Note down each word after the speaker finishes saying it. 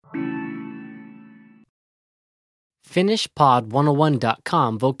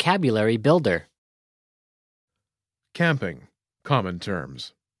finishpod101.com Vocabulary Builder. Camping. Common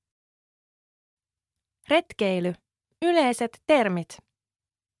terms. Retkeily. Yleiset termit.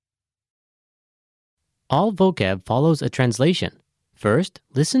 All vocab follows a translation. First,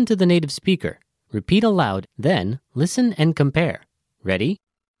 listen to the native speaker. Repeat aloud, then listen and compare. Ready?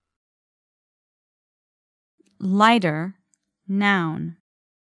 Lighter, noun.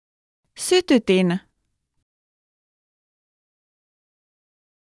 Sytytin.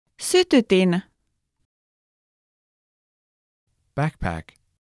 Sytytin. Backpack.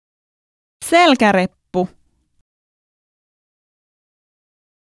 Selkäreppu.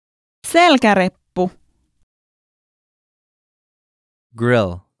 Selkäreppu.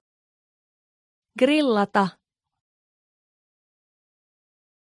 Grill. Grillata.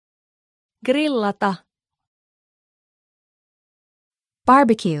 Grillata.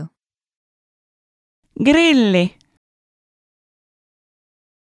 Barbecue. Grilli.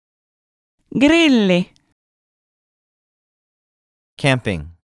 Grilli. Camping.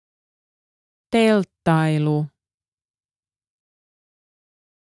 Telttailu.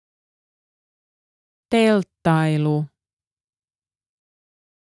 Telttailu.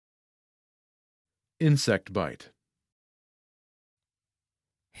 Insect bite.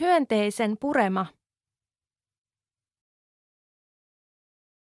 Hyönteisen purema.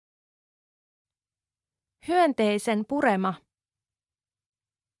 Hyönteisen purema.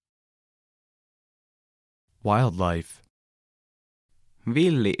 Wildlife.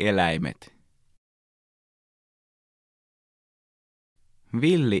 Villieläimet.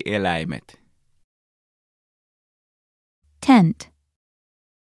 Villieläimet. Tent.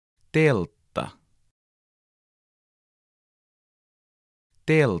 Teltta.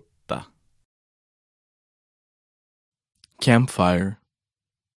 Teltta. Campfire.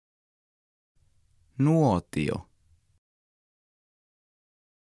 Nuotio.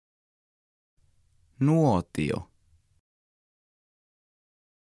 Nuotio.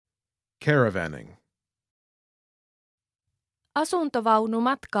 Caravanning.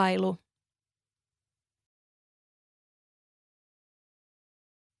 Asuntovaunumatkailu.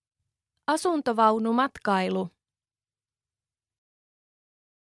 Asuntovaunumatkailu.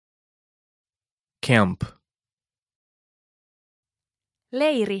 Camp.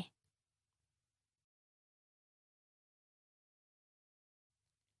 Leiri.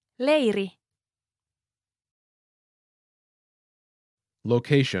 Leiri.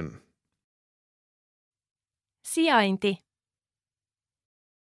 Location. Sijainti.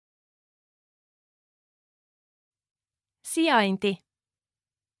 Sijainti.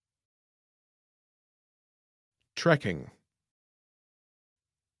 Trekking.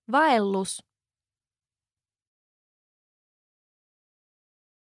 Vaellus.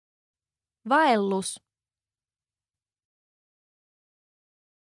 Vaellus.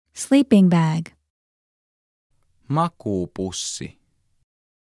 Sleeping bag. Makuupussi.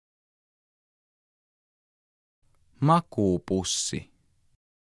 Makuupussi.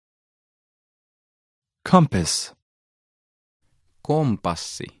 Compass.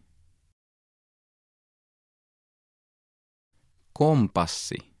 Kompassi.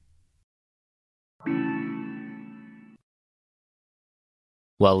 Kompassi.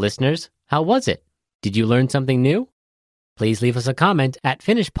 Well, listeners, how was it? Did you learn something new? Please leave us a comment at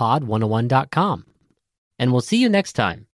finishpod101.com. And we'll see you next time.